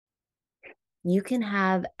You can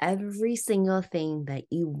have every single thing that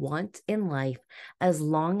you want in life as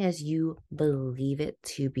long as you believe it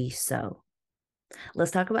to be so.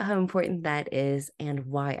 Let's talk about how important that is and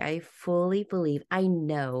why I fully believe, I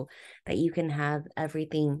know that you can have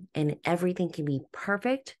everything and everything can be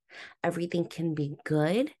perfect, everything can be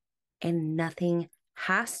good, and nothing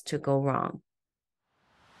has to go wrong.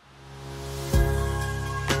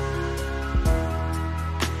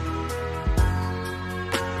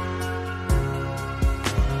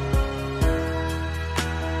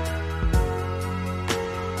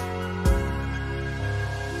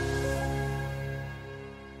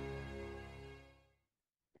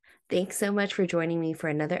 Thanks so much for joining me for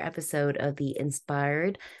another episode of the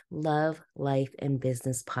Inspired Love, Life, and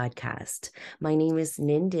Business podcast. My name is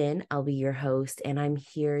Nindin. I'll be your host, and I'm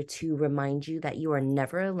here to remind you that you are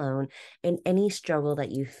never alone in any struggle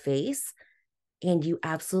that you face, and you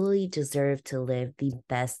absolutely deserve to live the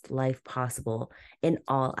best life possible in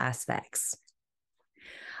all aspects.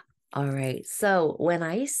 All right. So when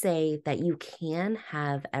I say that you can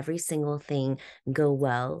have every single thing go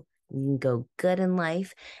well, go good in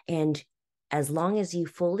life, and as long as you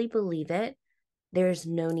fully believe it, there's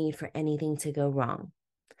no need for anything to go wrong.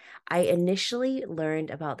 I initially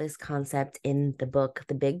learned about this concept in the book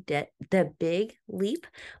The Big Leap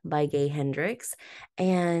by Gay Hendricks,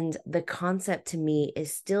 and the concept to me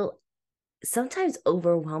is still sometimes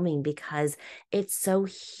overwhelming because it's so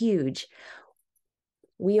huge.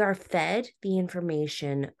 We are fed the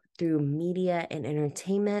information through media and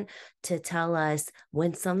entertainment to tell us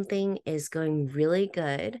when something is going really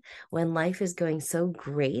good, when life is going so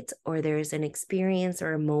great, or there's an experience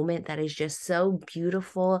or a moment that is just so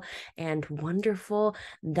beautiful and wonderful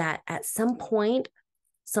that at some point,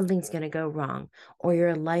 something's going to go wrong, or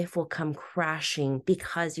your life will come crashing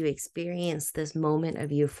because you experienced this moment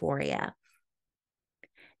of euphoria.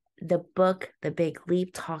 The book, The Big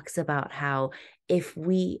Leap, talks about how if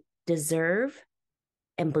we deserve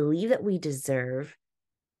and believe that we deserve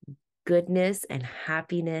goodness and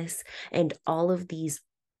happiness and all of these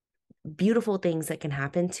beautiful things that can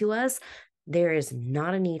happen to us, there is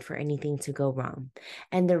not a need for anything to go wrong.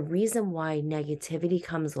 And the reason why negativity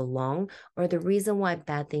comes along, or the reason why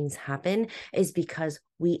bad things happen, is because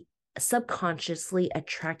we subconsciously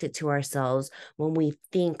attract it to ourselves when we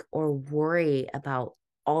think or worry about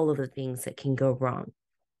all of the things that can go wrong.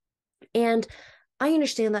 And I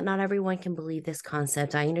understand that not everyone can believe this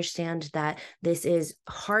concept. I understand that this is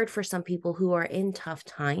hard for some people who are in tough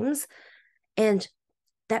times. And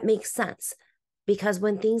that makes sense because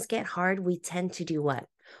when things get hard, we tend to do what?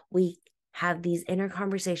 We have these inner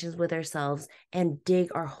conversations with ourselves and dig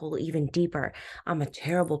our hole even deeper. I'm a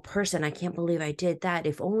terrible person. I can't believe I did that.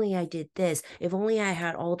 If only I did this. If only I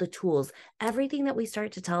had all the tools. Everything that we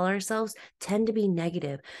start to tell ourselves tend to be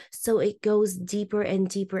negative. So it goes deeper and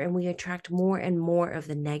deeper, and we attract more and more of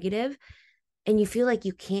the negative, and you feel like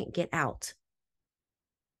you can't get out.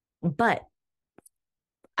 But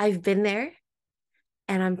I've been there,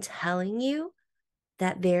 and I'm telling you,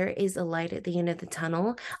 that there is a light at the end of the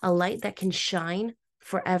tunnel, a light that can shine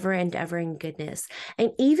forever and ever in goodness. And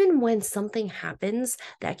even when something happens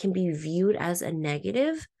that can be viewed as a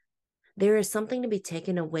negative, there is something to be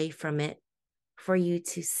taken away from it for you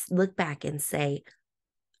to look back and say,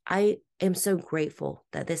 I am so grateful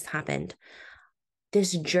that this happened.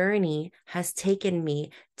 This journey has taken me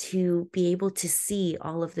to be able to see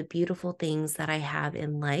all of the beautiful things that I have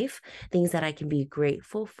in life, things that I can be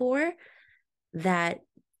grateful for, that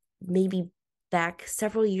maybe back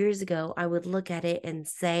several years ago, I would look at it and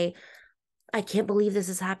say, I can't believe this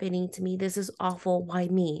is happening to me. This is awful. Why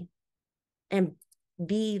me? And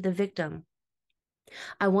be the victim.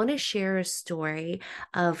 I want to share a story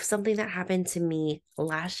of something that happened to me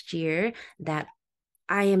last year that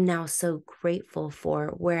I am now so grateful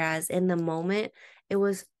for. Whereas in the moment, it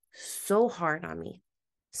was so hard on me,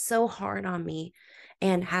 so hard on me.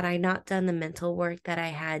 And had I not done the mental work that I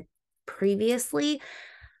had previously,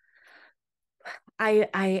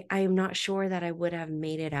 I am not sure that I would have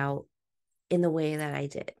made it out in the way that I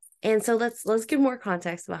did. And so let's give more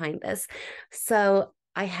context behind this. So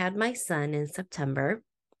I had my son in September,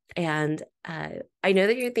 and I know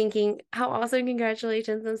that you're thinking, how awesome,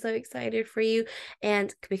 congratulations, I'm so excited for you.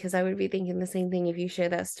 And because I would be thinking the same thing if you share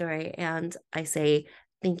that story. And I say,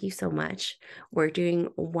 thank you so much. We're doing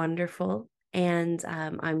wonderful. And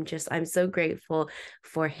I'm so grateful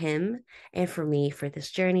for him and for me, for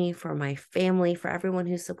this journey, for my family, for everyone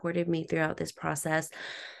who supported me throughout this process.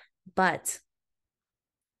 But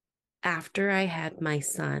after I had my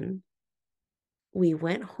son, we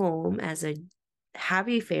went home as a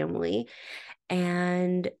happy family,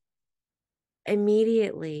 and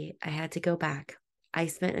immediately I had to go back. I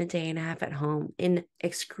spent a day and a half at home in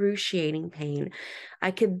excruciating pain.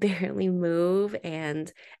 I could barely move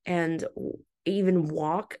and even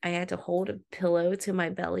walk. I had to hold a pillow to my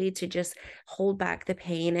belly to just hold back the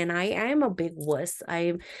pain. And I am a big wuss.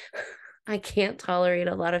 I can't tolerate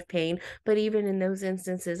a lot of pain, but even in those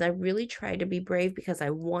instances, I really tried to be brave because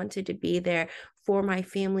I wanted to be there for my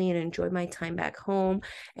family and enjoy my time back home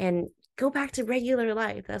and go back to regular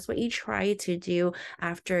life. That's what you try to do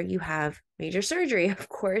after you have major surgery, of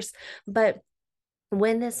course. But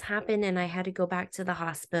when this happened and I had to go back to the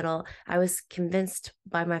hospital, I was convinced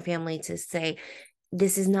by my family to say,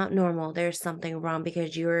 this is not normal. There's something wrong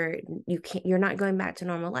because you're not going back to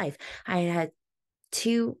normal life. I had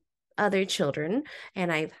two other children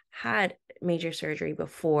and I've had major surgery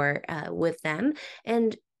before with them,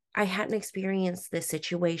 and I hadn't experienced this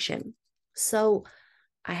situation. So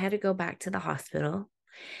I had to go back to the hospital.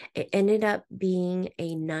 It ended up being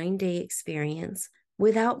a 9-day experience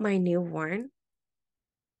without my newborn.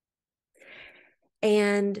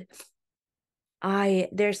 And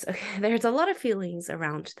there's there's a lot of feelings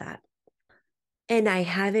around that. And I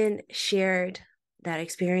haven't shared that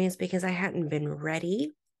experience because I hadn't been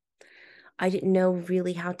ready. I didn't know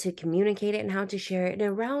really how to communicate it and how to share it and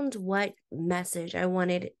around what message I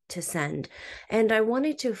wanted to send. And I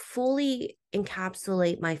wanted to fully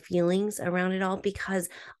encapsulate my feelings around it all because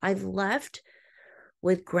I've left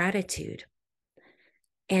with gratitude.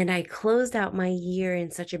 And I closed out my year in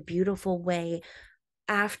such a beautiful way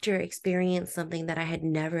after experiencing something that I had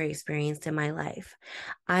never experienced in my life.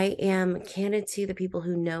 I am candid to the people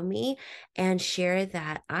who know me and share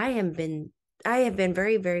that I have been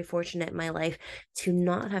very, very fortunate in my life to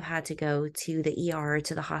not have had to go to the ER or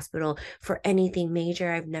to the hospital for anything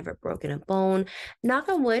major. I've never broken a bone. Knock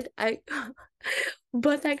on wood.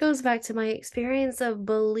 But that goes back to my experience of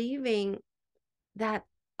believing that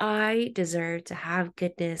I deserve to have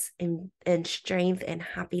goodness and strength and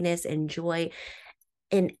happiness and joy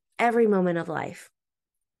in every moment of life.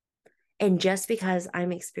 And just because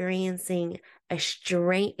I'm experiencing a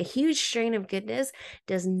huge strain of goodness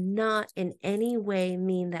does not in any way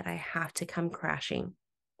mean that I have to come crashing.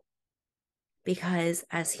 Because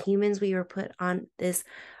as humans, we were put on this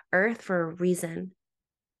earth for a reason.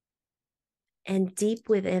 And deep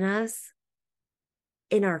within us,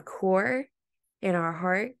 in our core, in our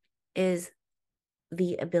heart, is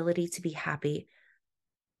the ability to be happy,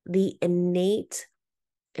 the innate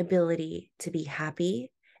ability to be happy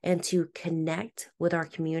and to connect with our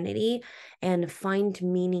community and find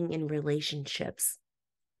meaning in relationships.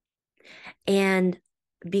 And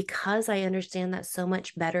because I understand that so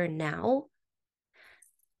much better now,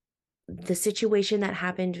 the situation that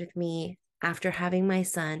happened with me after having my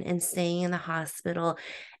son and staying in the hospital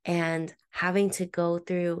and having to go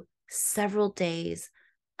through several days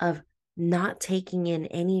of not taking in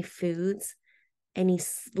any foods, any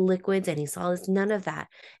liquids, any solids, none of that.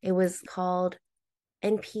 It was called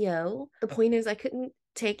NPO. The point is, I couldn't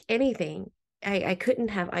take anything. I couldn't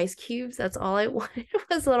have ice cubes. That's all I wanted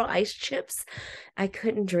was little ice chips. I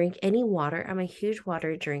couldn't drink any water. I'm a huge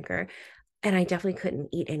water drinker, and I definitely couldn't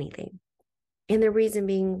eat anything. And the reason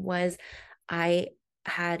being was I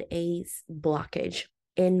had a blockage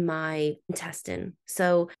in my intestine.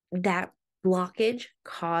 So that blockage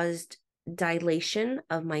caused dilation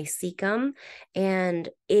of my cecum, and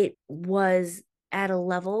it was at a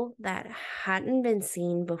level that hadn't been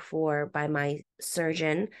seen before by my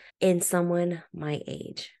surgeon in someone my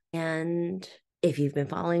age. And if you've been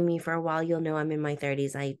following me for a while, you'll know I'm in my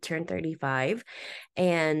 30s. I turned 35,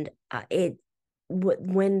 and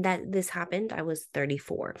when this happened, I was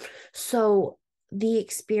 34. So the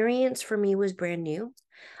experience for me was brand new.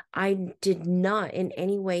 I did not in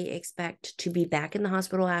any way expect to be back in the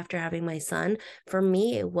hospital after having my son. For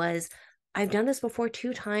me, it was, I've done this before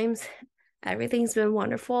 2 times. Everything's been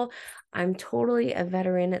wonderful. I'm totally a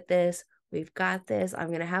veteran at this. We've got this. I'm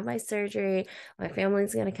going to have my surgery. My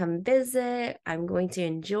family's going to come visit. I'm going to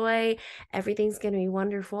enjoy. Everything's going to be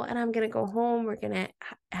wonderful. And I'm going to go home. We're going to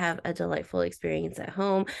have a delightful experience at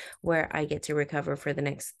home where I get to recover for the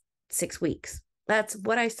next 6 weeks. That's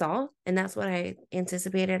what I saw, and that's what I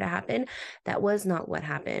anticipated to happen. That was not what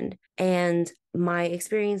happened. And my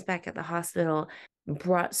experience back at the hospital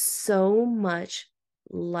brought so much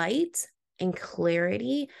light and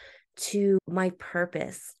clarity to my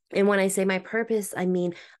purpose. And when I say my purpose, I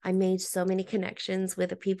mean, I made so many connections with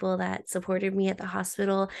the people that supported me at the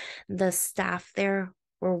hospital. The staff there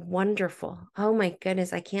were wonderful. Oh my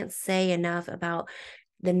goodness, I can't say enough about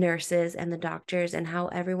the nurses and the doctors and how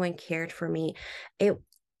everyone cared for me.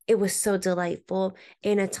 it was so delightful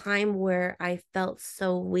in a time where I felt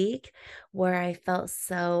so weak, where I felt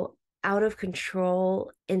so out of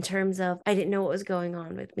control in terms of I didn't know what was going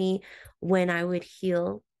on with me, when I would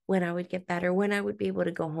heal, when I would get better, when I would be able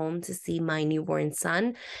to go home to see my newborn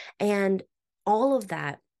son. And all of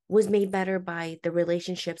that was made better by the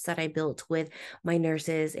relationships that I built with my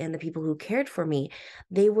nurses and the people who cared for me.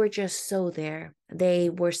 They were just so there. They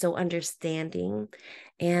were so understanding,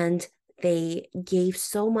 and they gave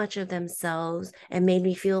so much of themselves and made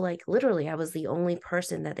me feel like literally I was the only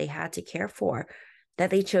person that they had to care for, that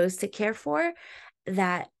they chose to care for,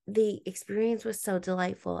 that the experience was so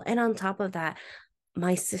delightful. And on top of that,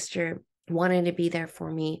 my sister wanted to be there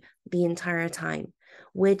for me the entire time,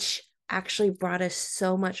 which actually brought us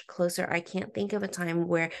so much closer. I can't think of a time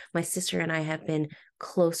where my sister and I have been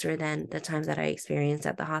closer than the times that I experienced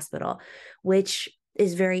at the hospital, which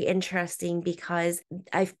is very interesting because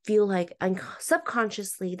I feel like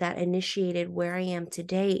subconsciously that initiated where I am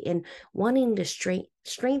today in wanting to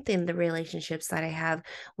strengthen the relationships that I have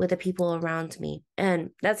with the people around me. And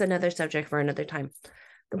that's another subject for another time.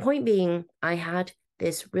 The point being, I had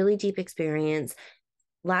this really deep experience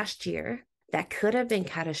last year that could have been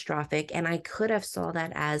catastrophic, and I could have saw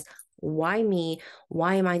that as, why me?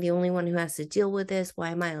 Why am I the only one who has to deal with this? Why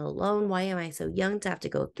am I alone? Why am I so young to have to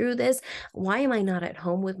go through this? Why am I not at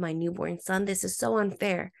home with my newborn son? This is so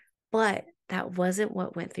unfair. But that wasn't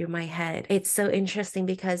what went through my head. It's so interesting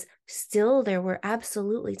because still there were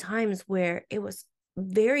absolutely times where it was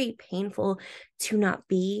very painful to not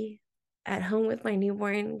be at home with my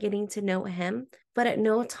newborn, getting to know him. But at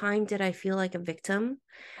no time did I feel like a victim.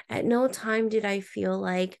 At no time did I feel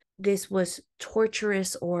like this was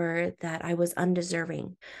torturous or that I was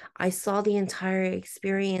undeserving. I saw the entire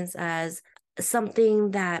experience as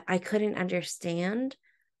something that I couldn't understand,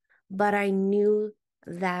 but I knew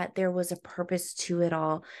that there was a purpose to it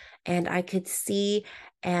all. And I could see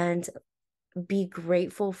and be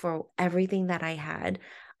grateful for everything that I had.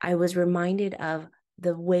 I was reminded of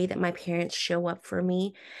the way that my parents show up for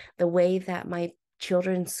me, the way that my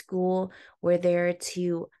children's school were there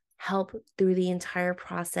to help through the entire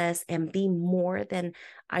process and be more than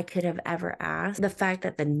I could have ever asked. The fact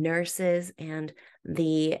that the nurses and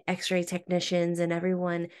the x-ray technicians and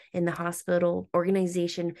everyone in the hospital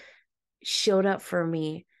organization showed up for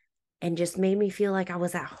me and just made me feel like I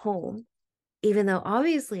was at home, even though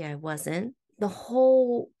obviously I wasn't. The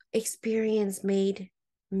whole experience made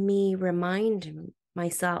me remind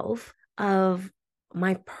myself of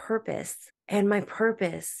my purpose. And my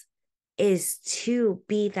purpose is to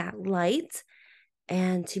be that light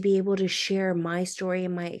and to be able to share my story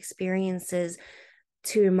and my experiences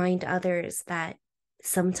to remind others that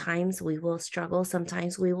sometimes we will struggle,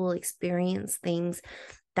 sometimes we will experience things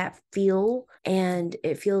that feel, and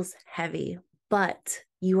it feels heavy, but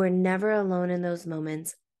you are never alone in those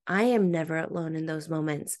moments. I am never alone in those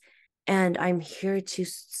moments. And I'm here to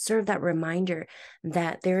serve that reminder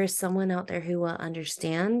that there is someone out there who will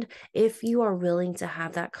understand if you are willing to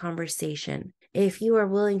have that conversation, if you are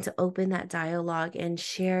willing to open that dialogue and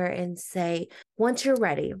share and say, once you're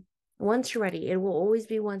ready, it will always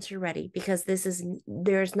be once you're ready, because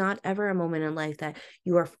there's not ever a moment in life that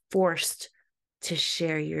you are forced to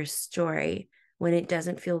share your story when it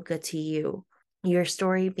doesn't feel good to you. Your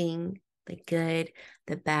story being the good,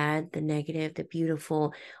 the bad, the negative, the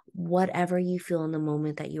beautiful, whatever you feel in the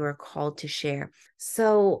moment that you are called to share.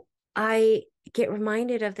 So I get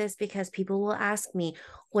reminded of this because people will ask me,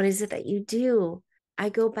 what is it that you do? I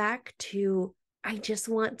go back to, I just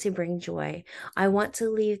want to bring joy. I want to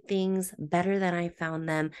leave things better than I found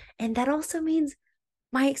them. And that also means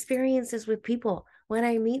my experiences with people. When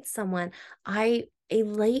I meet someone, I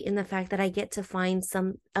elate in the fact that I get to find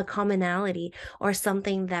a commonality or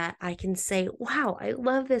something that I can say, wow, I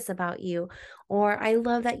love this about you, or I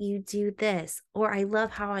love that you do this, or I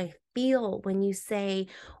love how I feel when you say,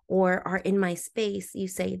 or are in my space, you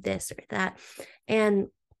say this or that. And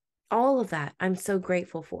all of that I'm so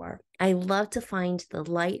grateful for. I love to find the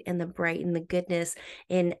light and the bright and the goodness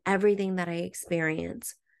in everything that I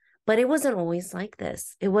experience. But it wasn't always like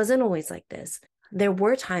this. It wasn't always like this. There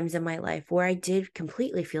were times in my life where I did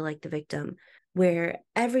completely feel like the victim, where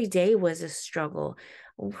every day was a struggle,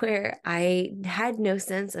 where I had no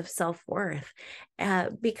sense of self-worth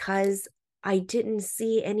because I didn't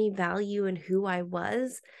see any value in who I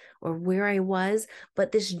was or where I was.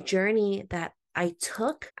 But this journey that I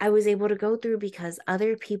took, I was able to go through because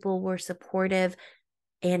other people were supportive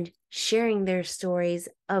and sharing their stories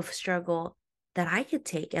of struggle that I could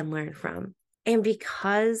take and learn from. And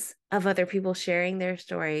because of other people sharing their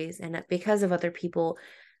stories and because of other people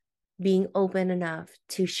being open enough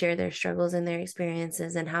to share their struggles and their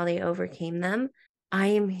experiences and how they overcame them. I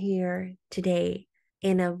am here today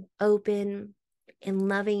in an open and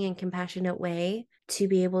loving and compassionate way to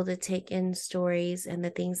be able to take in stories and the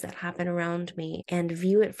things that happen around me and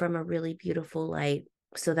view it from a really beautiful light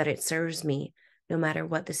so that it serves me no matter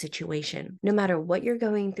what the situation. No matter what you're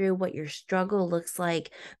going through, what your struggle looks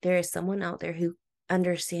like, there is someone out there who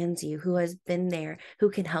understands you, who has been there, who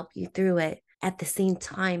can help you through it. At the same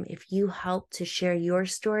time, if you help to share your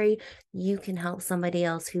story, you can help somebody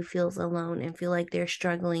else who feels alone and feel like they're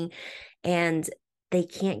struggling and they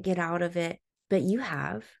can't get out of it. But you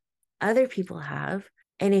have, other people have.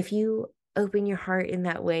 And if you open your heart in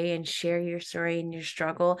that way and share your story and your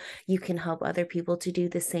struggle, you can help other people to do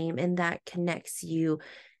the same. And that connects you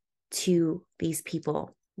to these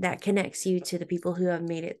people. That connects you to the people who have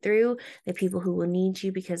made it through, the people who will need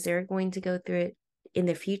you because they're going to go through it in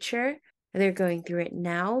the future. They're going through it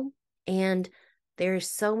now. And there's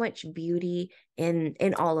so much beauty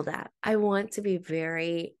in all of that. I want to be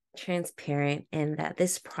very transparent in that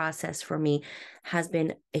this process for me has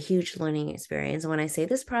been a huge learning experience. When I say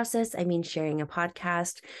this process, I mean sharing a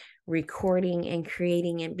podcast, recording and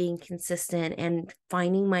creating and being consistent and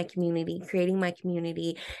finding my community, creating my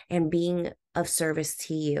community, and being of service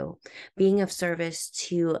to you, being of service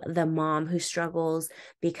to the mom who struggles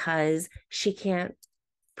because she can't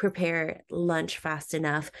prepare lunch fast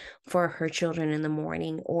enough for her children in the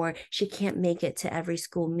morning, or she can't make it to every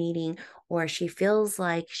school meeting, or she feels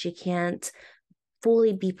like she can't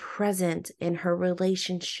fully be present in her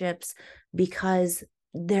relationships because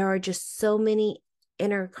there are just so many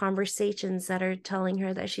inner conversations that are telling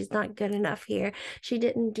her that she's not good enough here. She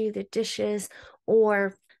didn't do the dishes.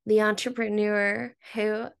 Or the entrepreneur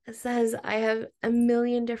who says, I have a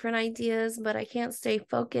million different ideas, but I can't stay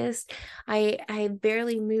focused. I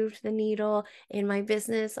barely moved the needle in my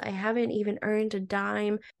business. I haven't even earned a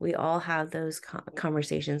dime. We all have those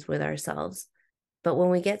conversations with ourselves. But when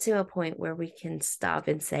we get to a point where we can stop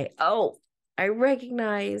and say, oh, I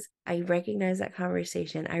recognize that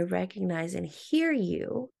conversation. I recognize and hear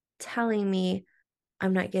you telling me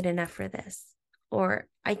I'm not good enough for this, or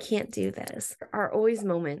I can't do this. There are always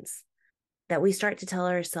moments that we start to tell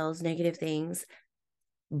ourselves negative things.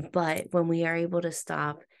 But when we are able to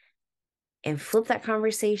stop and flip that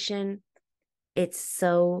conversation, it's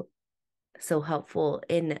so helpful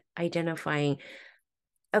in identifying,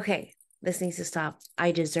 okay, this needs to stop.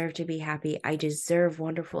 I deserve to be happy. I deserve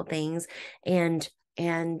wonderful things. And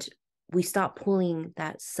we stop pulling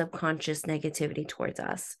that subconscious negativity towards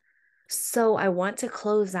us. So I want to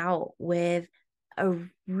close out with a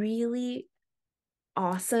really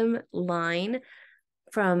awesome line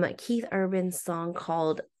from Keith Urban's song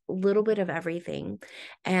called Little Bit of Everything.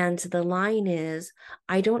 And the line is,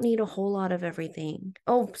 I don't need a whole lot of everything.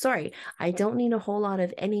 Oh, sorry. I don't need a whole lot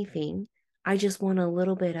of anything. I just want a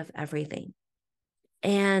little bit of everything.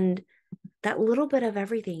 And that little bit of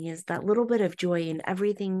everything is that little bit of joy in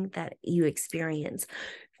everything that you experience.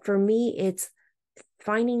 For me, it's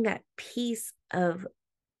finding that piece of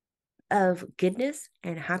goodness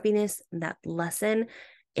and happiness, and that lesson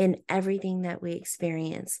in everything that we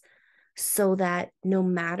experience, so that no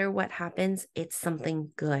matter what happens, it's something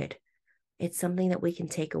good. It's something that we can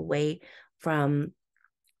take away from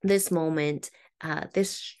this moment, this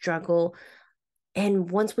struggle. And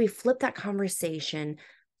once we flip that conversation,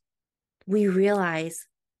 we realize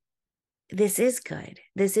this is good.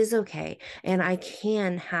 This is okay. And I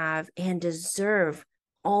can have and deserve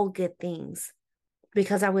all good things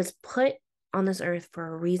because I was put on this earth for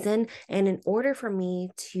a reason. And in order for me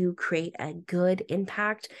to create a good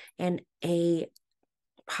impact and a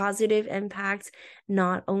positive impact,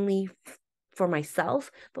 not only for myself,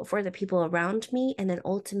 but for the people around me, and then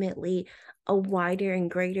ultimately a wider and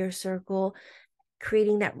greater circle,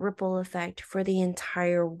 creating that ripple effect for the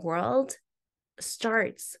entire world,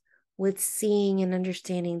 starts with seeing and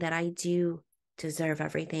understanding that I do deserve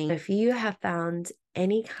everything. If you have found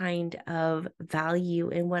any kind of value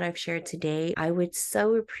in what I've shared today, I would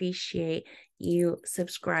so appreciate you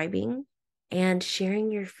subscribing and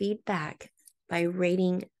sharing your feedback by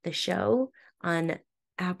rating the show on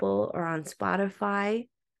Apple or on Spotify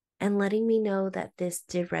and letting me know that this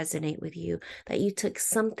did resonate with you, that you took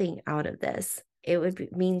something out of this. It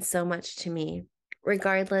would mean so much to me.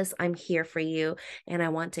 Regardless, I'm here for you, and I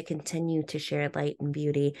want to continue to share light and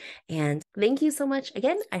beauty. And thank you so much.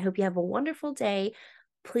 Again, I hope you have a wonderful day.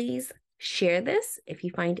 Please share this if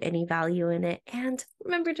you find any value in it, and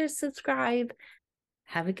remember to subscribe.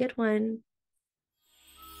 Have a good one.